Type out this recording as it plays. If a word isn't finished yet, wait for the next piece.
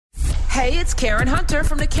Hey, it's Karen Hunter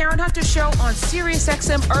from The Karen Hunter Show on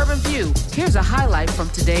SiriusXM Urban View. Here's a highlight from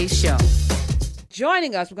today's show.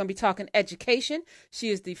 Joining us, we're going to be talking education. She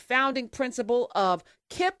is the founding principal of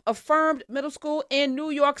KIPP Affirmed Middle School in New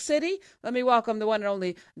York City. Let me welcome the one and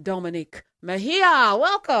only Dominique Mejia.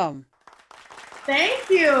 Welcome. Thank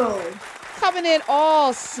you. Coming in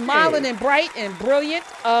all smiling and bright and brilliant.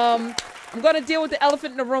 I'm going to deal with the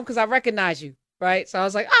elephant in the room because I recognize you. Right. So I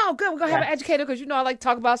was like, oh, good. We're going to have an educator because, I like to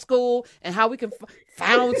talk about school and how we can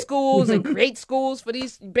found schools and create schools for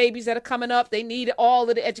these babies that are coming up. They need all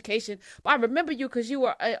of the education. But I remember you because you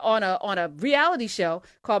were on a reality show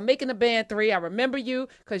called Making the Band 3. I remember you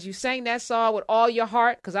because you sang that song with all your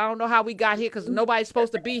heart because I don't know how we got here because nobody's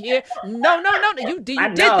supposed to be here. No. You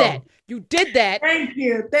did that. You did that.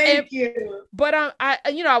 Thank you. But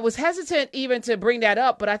I was hesitant even to bring that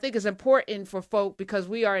up, but I think it's important for folk because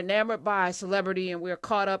we are enamored by celebrity and we're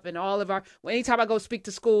caught up in all of anytime I go speak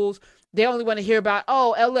to schools, they only want to hear about,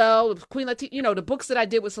 LL, Queen Latifah, the books that I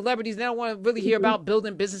did with celebrities. They don't want to really hear about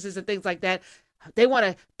building businesses and things like that. They want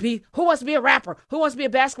to be, who wants to be a rapper? Who wants to be a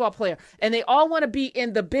basketball player? And they all want to be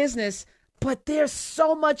in the business, but there's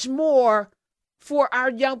so much more for our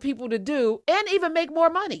young people to do and even make more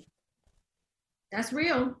money. That's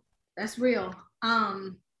real.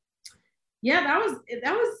 Yeah, that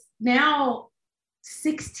was now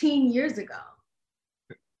 16 years ago.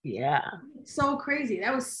 Yeah. So crazy.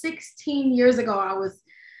 That was 16 years ago. I was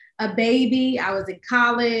a baby. I was in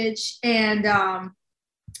college and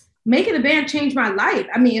Making the Band changed my life.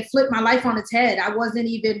 I mean, it flipped my life on its head. I wasn't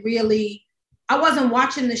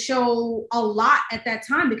watching the show a lot at that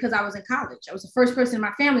time because I was in college. I was the first person in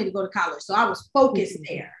my family to go to college. So I was focused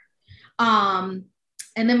there.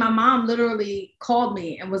 And then my mom literally called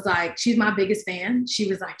me and was like, she's my biggest fan. She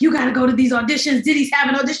was like, you got to go to these auditions. Diddy's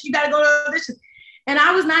having auditions. You got to go to auditions. And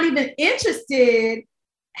I was not even interested,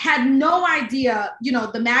 had no idea,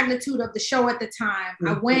 the magnitude of the show at the time.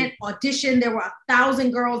 I went, auditioned. There were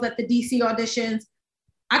 1,000 girls at the DC auditions.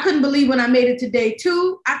 I couldn't believe when I made it to day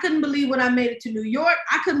 2. I couldn't believe when I made it to New York.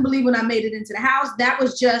 I couldn't believe when I made it into the house. That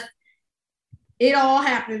was just, it all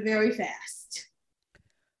happened very fast.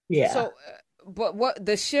 Yeah. So, but what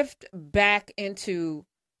the shift back into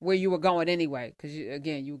where you were going anyway, because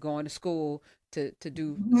you were going to school to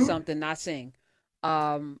do something, not sing.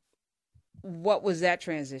 What was that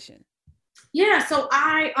transition? Yeah, so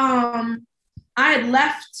I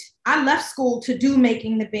left school to do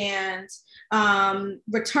Making the Band,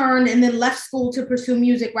 returned and then left school to pursue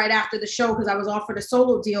music right after the show because I was offered a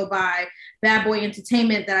solo deal by Bad Boy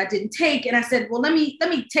Entertainment that I didn't take, and I said, well, let me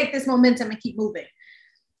take this momentum and keep moving.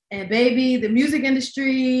 And baby, the music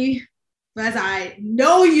industry, as I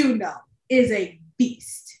know is a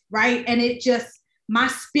beast, right? And it just, my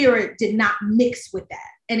spirit did not mix with that.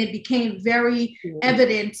 And it became very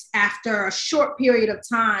evident after a short period of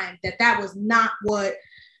time that was not what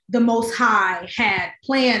the Most High had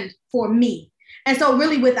planned for me. And so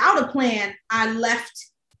really without a plan, I left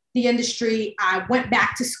the industry. I went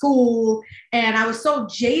back to school and I was so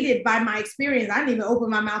jaded by my experience. I didn't even open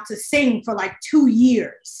my mouth to sing for like 2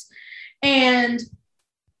 years. And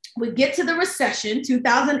we get to the recession,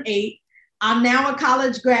 2008. I'm now a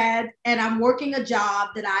college grad and I'm working a job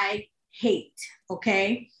that I hate.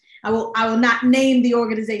 Okay. I will not name the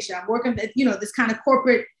organization. I'm working, this kind of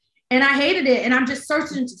corporate, and I hated it. And I'm just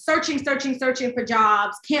searching for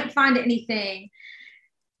jobs. Can't find anything.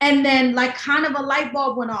 And then like kind of a light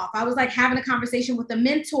bulb went off. I was like having a conversation with a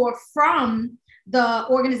mentor from the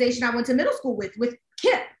organization I went to middle school with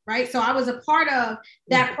KIPP, right? So I was a part of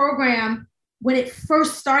that program when it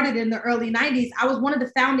first started in the early 90s. I was one of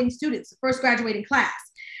the founding students, the first graduating class.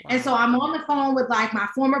 Wow. And so I'm on the phone with like my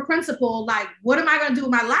former principal, like, what am I going to do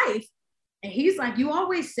with my life? And he's like, you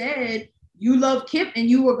always said you love KIPP and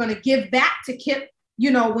you were going to give back to KIPP,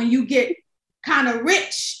 when you get kind of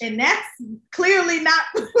rich, and that's clearly not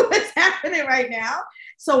what's happening right now.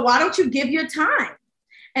 So why don't you give your time?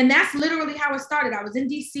 And that's literally how it started. I was in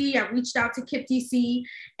DC. I reached out to KIPP DC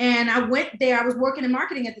and I went there. I was working in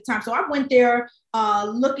marketing at the time. So I went there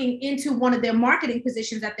looking into one of their marketing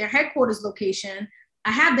positions at their headquarters location.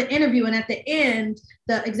 I had the interview, and at the end,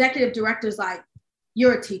 the executive director's like,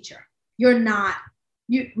 you're a teacher. You're not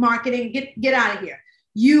marketing. Get out of here.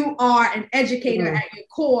 You are an educator at your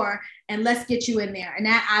core, and let's get you in there. And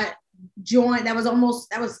that I joined, that was 12,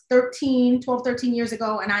 13 years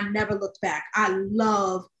ago. And I never looked back. I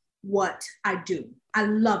love what I do. I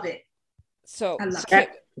love it. So KIPP,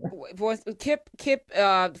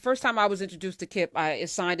 the first time I was introduced to KIPP, I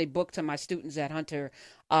assigned a book to my students at Hunter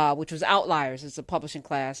which was Outliers. It's a publishing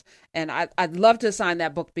class. And I'd love to assign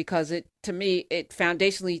that book because to me, it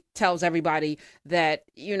foundationally tells everybody that,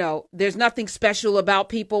 there's nothing special about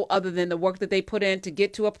people other than the work that they put in to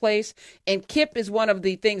get to a place. And Kip is one of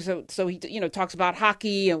the things. So he, talks about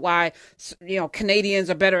hockey and why, Canadians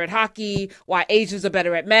are better at hockey, why Asians are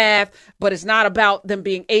better at math, but it's not about them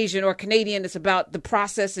being Asian or Canadian. It's about the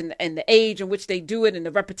process and the age in which they do it and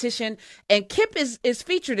the repetition. And Kip is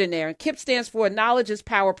featured in there. And Kip stands for Knowledge is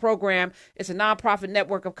Power Program. It's a nonprofit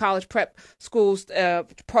network of college prep schools,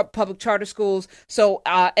 public charter schools. So,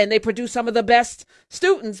 and they produce some of the best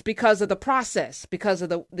students because of the process, because of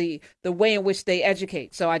the way in which they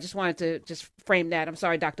educate. So I just wanted to just frame that. I'm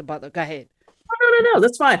sorry, Dr. Butler. Go ahead. No,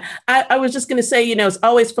 that's fine. I was just going to say, it's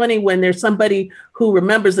always funny when there's somebody who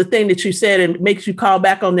remembers the thing that you said and makes you call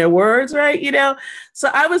back on their words, right? So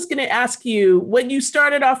I was going to ask you, when you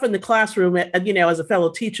started off in the classroom, as a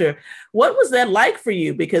fellow teacher, what was that like for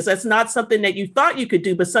you? Because that's not something that you thought you could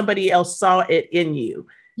do, but somebody else saw it in you.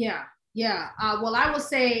 Yeah. Well, I will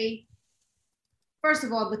say, first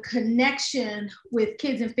of all, the connection with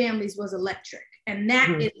kids and families was electric. And that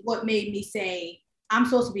is what made me say, I'm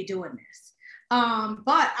supposed to be doing this.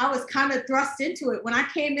 But I was kind of thrust into it. When I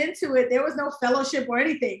came into it, there was no fellowship or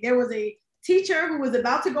anything. There was a teacher who was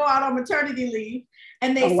about to go out on maternity leave.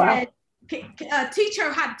 And they said, teach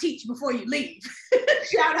her how to teach before you leave.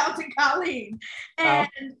 Shout out to Colleen. And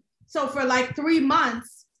so for like 3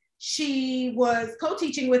 months, she was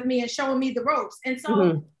co-teaching with me and showing me the ropes. And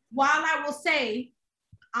so while I will say,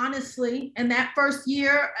 honestly, in that first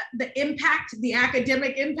year, the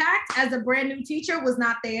academic impact as a brand new teacher was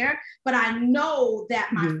not there, but I know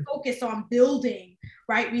that my focus on building,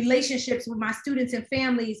 relationships with my students and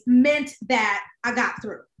families meant that I got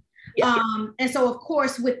through. And so of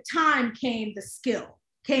course, with time came the skill,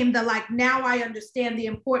 came the now I understand the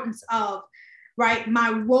importance of, my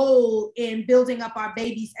role in building up our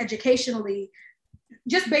babies educationally,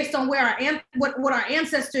 just based on where what our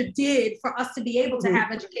ancestor did for us to be able to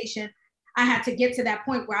have education. I had to get to that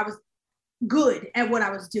point where I was good at what I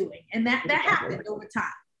was doing. And that happened over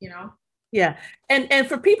time, Yeah. And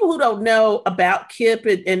for people who don't know about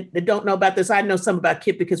KIPP and don't know about this, I know some about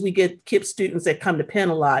KIPP because we get KIPP students that come to Penn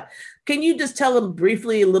a lot. Can you just tell them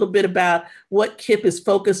briefly a little bit about what KIPP is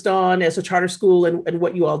focused on as a charter school and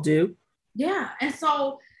what you all do? Yeah. And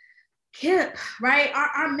so KIPP,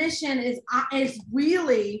 our mission is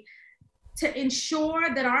really to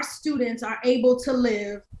ensure that our students are able to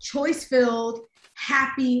live choice-filled,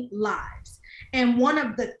 happy lives. And one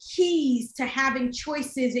of the keys to having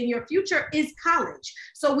choices in your future is college.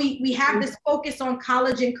 So we have this focus on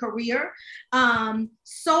college and career,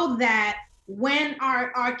 so that when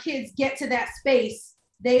our kids get to that space,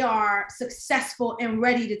 they are successful and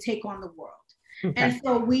ready to take on the world. Okay. And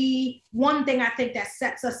so one thing I think that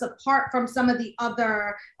sets us apart from some of the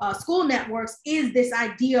other school networks is this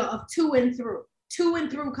idea of to and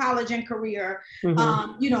through college and career.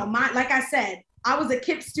 Like I said, I was a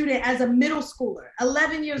KIPP student as a middle schooler,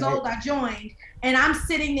 11 years old, I joined, and I'm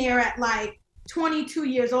sitting there at 22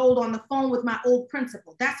 years old on the phone with my old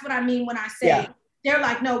principal. That's what I mean when I say, they're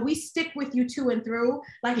like, no, we stick with you to and through.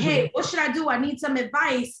 Hey, what should I do? I need some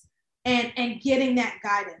advice. And getting that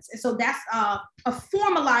guidance. And so that's a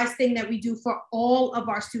formalized thing that we do for all of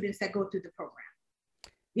our students that go through the program.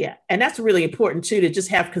 Yeah. And that's really important too, to just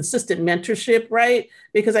have consistent mentorship, right?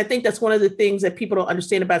 Because I think that's one of the things that people don't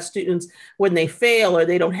understand about students when they fail or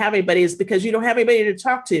they don't have anybody, is because you don't have anybody to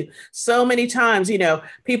talk to. So many times,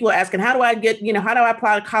 people are asking, how do I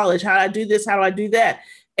apply to college? How do I do this? How do I do that?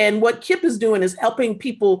 And what KIPP is doing is helping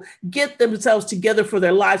people get themselves together for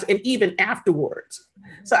their lives and even afterwards.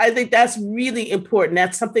 So I think that's really important.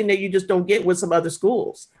 That's something that you just don't get with some other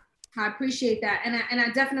schools. I appreciate that. And I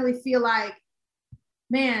definitely feel like,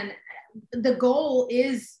 man, the goal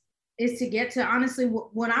is to get to honestly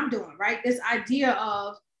what I'm doing, right? This idea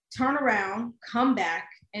of turn around, come back,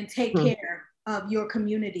 and take care of your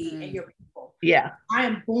community and your people. Yeah. I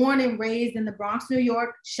am born and raised in the Bronx, New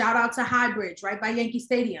York. Shout out to High Bridge, right by Yankee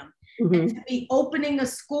Stadium. And to be opening a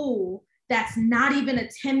school that's not even a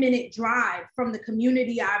 10-minute drive from the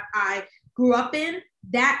community I grew up in,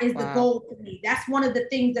 that is the goal for me. That's one of the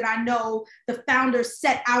things that I know the founders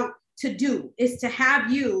set out to do, is to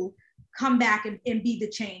have you come back and be the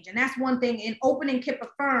change. And that's one thing in opening KIPP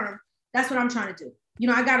Affirm, that's what I'm trying to do.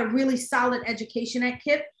 I got a really solid education at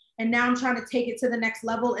KIPP, and now I'm trying to take it to the next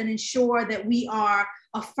level and ensure that we are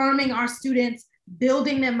affirming our students,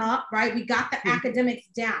 building them up, right? We got the academics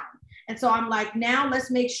down. And so I'm like, now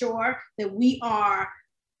let's make sure that we are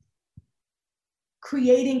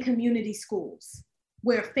creating community schools.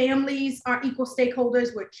 where families are equal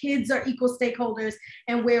stakeholders, where kids are equal stakeholders,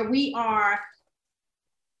 and where we are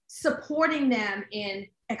supporting them in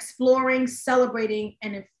exploring, celebrating,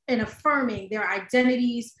 and affirming their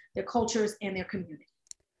identities, their cultures, and their community.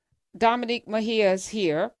 Dominique Mejia is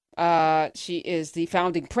here. She is the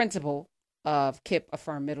founding principal of KIPP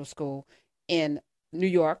Affirm Middle School in New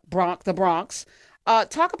York, the Bronx.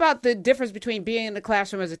 Talk about the difference between being in the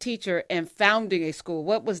classroom as a teacher and founding a school.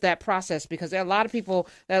 What was that process? Because there are a lot of people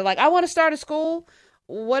that are like, I want to start a school.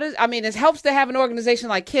 It helps to have an organization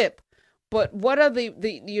like KIPP, but what are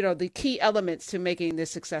the key elements to making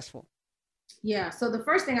this successful? Yeah. So the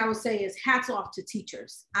first thing I would say is hats off to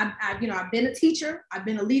teachers. I've been a teacher, I've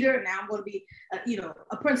been a leader, and now I'm going to be,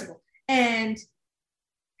 a principal. And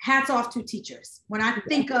hats off to teachers. When I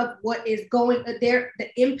think of what is going there,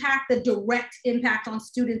 the direct impact on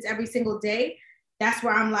students every single day, that's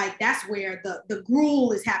where I'm like, that's where the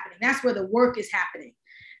gruel is happening. That's where the work is happening.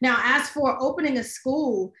 Now, as for opening a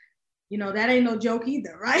school, that ain't no joke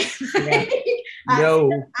either, right? Yeah.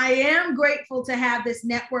 No. I am grateful to have this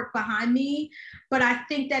network behind me, but I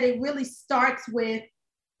think that it really starts with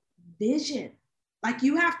vision. Like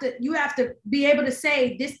you have to be able to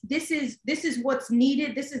say this is what's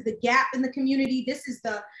needed. This is the gap in the community. This is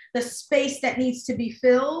the space that needs to be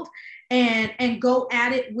filled, and go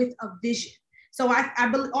at it with a vision. So I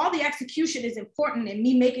believe all the execution is important, and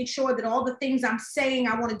me making sure that all the things I'm saying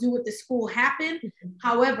I want to do with the school happen.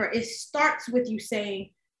 However, it starts with you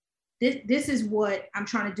saying, this is what I'm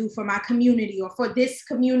trying to do for my community or for this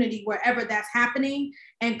community, wherever that's happening,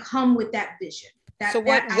 and come with that vision.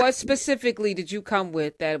 What specifically did you come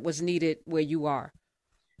with that was needed where you are?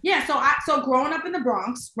 Yeah, so growing up in the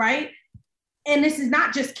Bronx, right? And this is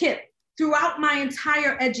not just KIPP. Throughout my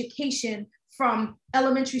entire education, from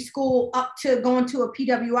elementary school up to going to a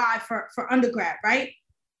PWI for undergrad, right?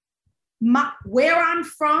 Where I'm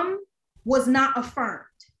from was not affirmed,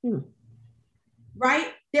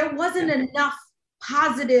 right? There wasn't enough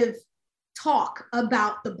positive talk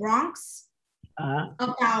about the Bronx,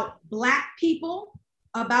 about Black people,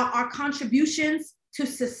 about our contributions to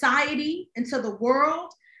society and to the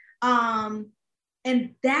world. And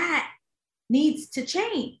that needs to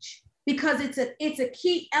change, because it's a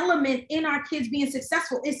key element in our kids being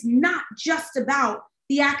successful. It's not just about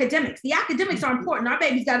the academics. The academics are important. Our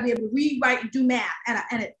babies got to be able to read, write, and do math at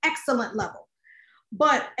an excellent level.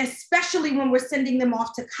 But especially when we're sending them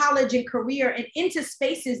off to college and career and into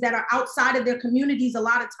spaces that are outside of their communities, a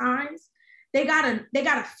lot of times, they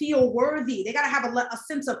gotta feel worthy. They gotta have a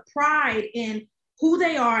sense of pride in who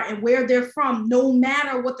they are and where they're from, no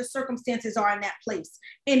matter what the circumstances are in that place,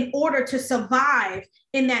 in order to survive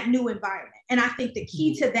in that new environment. And I think the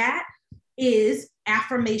key to that is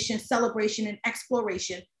affirmation, celebration, and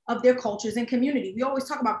exploration of their cultures and community. We always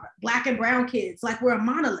talk about Black and brown kids like we're a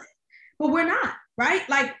monolith, but we're not, right?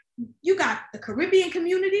 Like, you got the Caribbean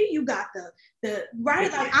community, you got the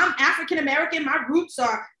right, like I'm African American, my roots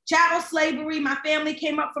are chattel slavery, my family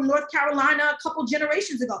came up from North Carolina a couple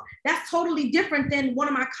generations ago. That's totally different than one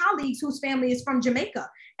of my colleagues whose family is from Jamaica.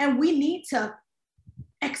 And we need to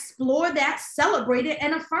explore that, celebrate it,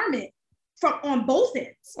 and affirm it on both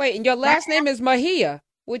ends. Wait, and your last name is Mejia,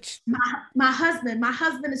 which my husband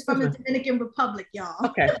is from the Dominican Republic, y'all.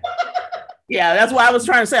 Okay. Yeah, that's why I was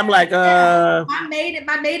trying to say. I'm like, my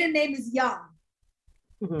maiden name is Young.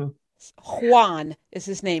 Mm-hmm. Juan is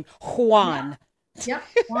his name. Juan. Yep,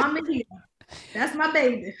 Juan Mejia. That's my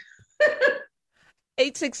baby.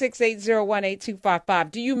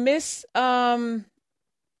 866-801-8255. Do you miss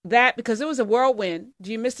that? Because it was a whirlwind.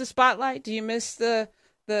 Do you miss the spotlight? Do you miss the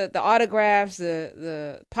autographs,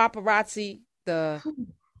 the paparazzi?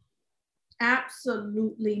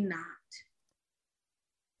 Absolutely not.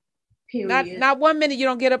 Period. Not 1 minute you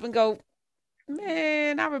don't get up and go,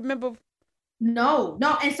 man, I remember. No.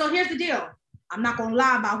 And so here's the deal. I'm not gonna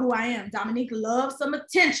lie about who I am. Dominique loves some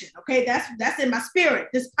attention. Okay, that's in my spirit.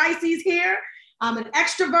 This Pisces here. I'm an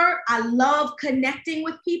extrovert. I love connecting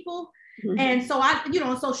with people. Mm-hmm. And so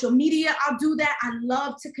on social media, I'll do that. I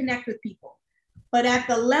love to connect with people. But at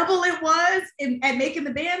the level it was at Making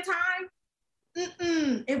the Band time,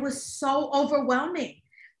 it was so overwhelming.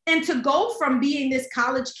 And to go from being this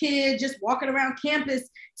college kid, just walking around campus,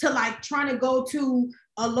 to like trying to go to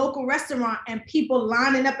a local restaurant and people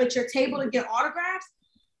lining up at your table to get autographs,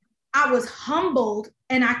 I was humbled,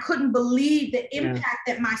 and I couldn't believe the impact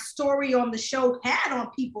that my story on the show had on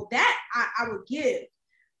people. That I would give.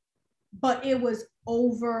 But it was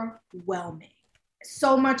overwhelming.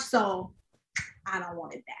 So much so, I don't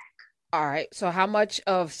want it back. All right. So how much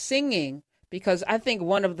of singing? Because I think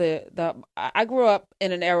one of I grew up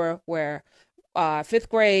in an era where 5th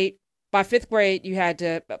grade, by fifth grade, you had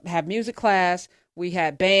to have music class. We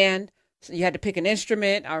had band. So you had to pick an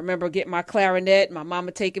instrument. I remember getting my clarinet, my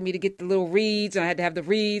mama taking me to get the little reeds, and I had to have the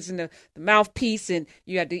reeds and the mouthpiece, and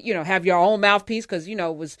you had to, have your own mouthpiece because, it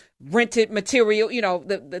was rented material,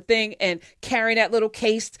 the thing, and carrying that little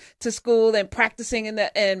case to school and practicing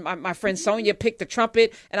and my friend Sonia picked the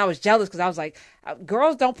trumpet, and I was jealous because I was like,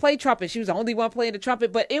 girls don't play trumpet. She was the only one playing the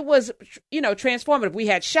trumpet, but it was, transformative. We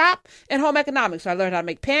had shop and home economics. So I learned how to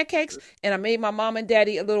make pancakes, and I made my mom and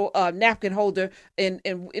daddy a little napkin holder in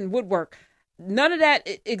woodwork. None of that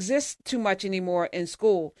exists too much anymore in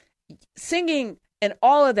school. Singing and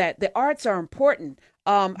all of that, the arts are important.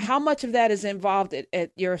 How much of that is involved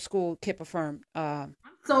at your school, Kip Affirm? I'm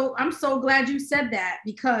so glad you said that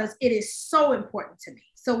because it is so important to me.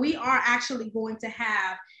 So we are actually going to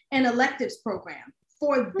have an electives program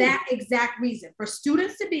for that exact reason, for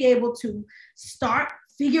students to be able to start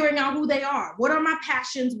figuring out who they are. What are my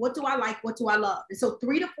passions? What do I like? What do I love? And so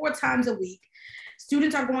 3 to 4 times a week,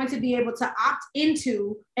 students are going to be able to opt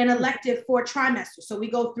into an elective for a trimester. So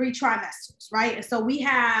we go 3 trimesters, right? And so we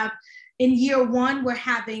have, in year 1, we're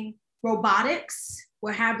having robotics.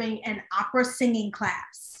 We're having an opera singing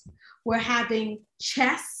class. We're having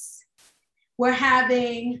chess. We're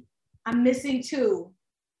having, I'm missing 2,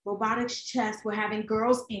 robotics, chess. We're having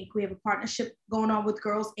Girls Inc. We have a partnership going on with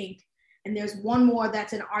Girls Inc. And there's one more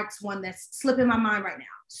that's an arts one that's slipping my mind right now.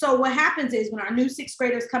 So what happens is when our new 6th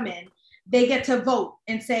graders come in, they get to vote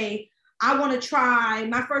and say, I want to try,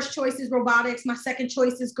 my first choice is robotics, my second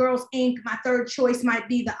choice is Girls Inc., my third choice might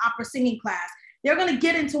be the opera singing class. They're going to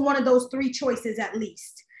get into one of those 3 choices at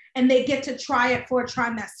least. And they get to try it for a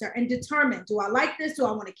trimester and determine, do I like this? Do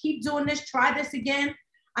I want to keep doing this? Try this again?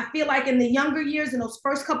 I feel like in the younger years, in those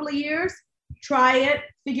first couple of years, try it,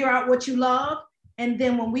 figure out what you love. And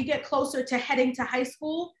then when we get closer to heading to high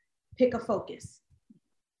school, pick a focus.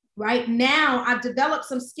 Right now, I've developed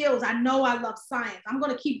some skills. I know I love science. I'm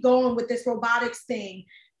going to keep going with this robotics thing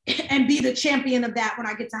and be the champion of that when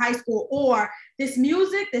I get to high school. Or this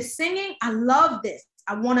music, this singing, I love this.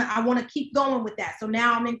 I want to keep going with that. So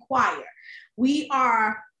now I'm in choir.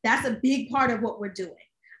 That's a big part of what we're doing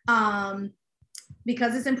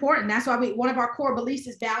because it's important. That's why one of our core beliefs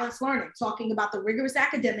is balanced learning, talking about the rigorous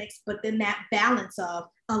academics, but then that balance of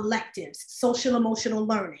electives, social emotional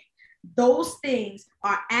learning. Those things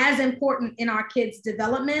are as important in our kids'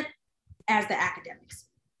 development as the academics.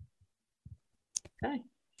 Okay.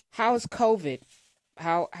 How's COVID?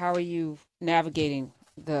 How are you navigating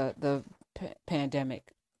the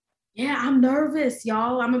pandemic? Yeah, I'm nervous,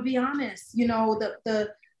 y'all. I'm gonna be honest. The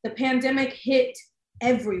pandemic hit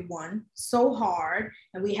everyone so hard,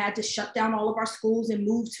 and we had to shut down all of our schools and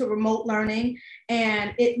move to remote learning,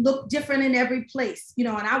 and it looked different in every place. And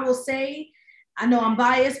I will say, I know I'm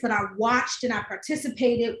biased, but I watched and I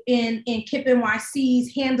participated in KIPP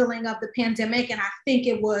NYC's handling of the pandemic, and I think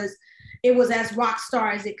it was as rock star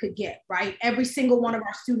as it could get, right? Every single one of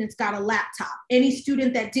our students got a laptop. Any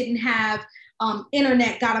student that didn't have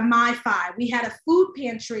internet got a MiFi. We had a food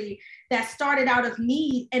pantry that started out of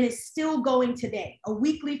need and is still going today. A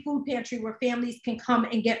weekly food pantry where families can come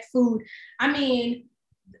and get food. I mean,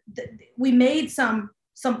 we made some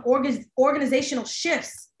organizational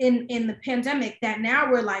shifts in the pandemic that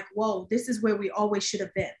now we're like, whoa, this is where we always should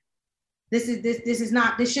have been. This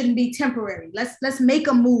shouldn't be temporary. Let's make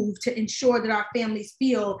a move to ensure that our families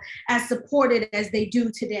feel as supported as they do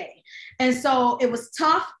today. And so it was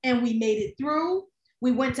tough and we made it through.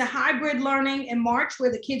 We went to hybrid learning in March where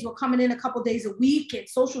the kids were coming in a couple days a week and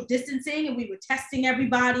social distancing, and we were testing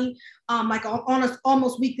everybody like on an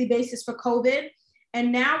almost weekly basis for COVID.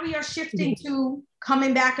 And now we are shifting to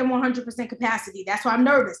coming back in 100% capacity. That's why I'm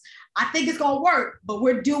nervous. I think it's going to work, but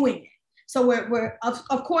we're doing it. So we're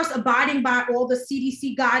of course abiding by all the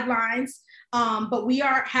CDC guidelines, but we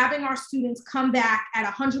are having our students come back at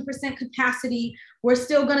 100% capacity. We're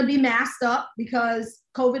still going to be masked up because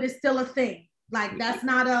COVID is still a thing. Like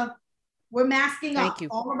we're masking up. Thank you.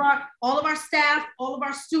 All of our staff, all of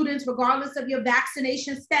our students, regardless of your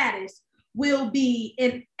vaccination status, will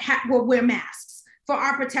wear masks for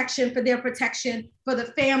our protection, for their protection, for the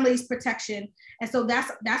family's protection. And so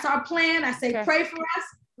that's our plan. I say, pray for us.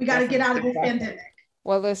 We got to get out of this pandemic.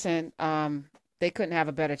 Well, listen, they couldn't have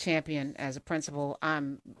a better champion as a principal.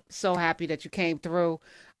 I'm so happy that you came through.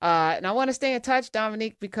 And I want to stay in touch,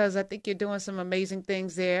 Dominique, because I think you're doing some amazing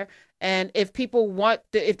things there. And if people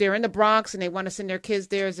if they're in the Bronx and they want to send their kids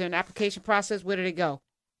there, is there an application process? Where do they go?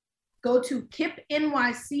 Go to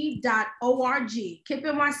kippnyc.org,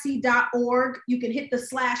 kippnyc.org. You can hit the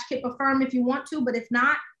 /KIPP Affirm if you want to, but if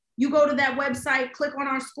not, you go to that website, click on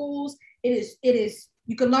our schools. It is,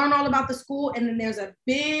 you can learn all about the school, and then there's a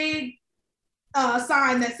big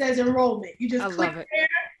sign that says enrollment. You just click there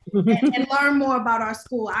and learn more about our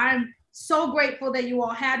school. I'm so grateful that you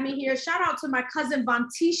all had me here. Shout out to my cousin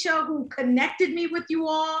Vontisha, who connected me with you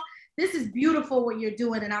all. This is beautiful what you're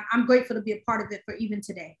doing, and I'm grateful to be a part of it for even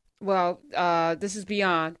today. Well, this is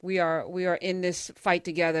beyond. We are in this fight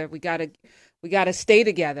together. We gotta stay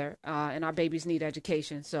together, and our babies need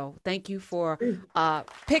education. So thank you for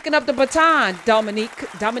picking up the baton,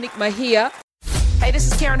 Dominique Mejia. Hey, this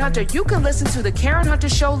is Karen Hunter. You can listen to the Karen Hunter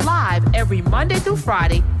Show live every Monday through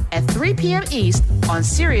Friday at 3 p.m. East on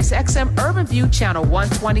SiriusXM Urban View Channel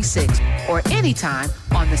 126 or anytime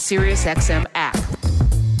on the SiriusXM app.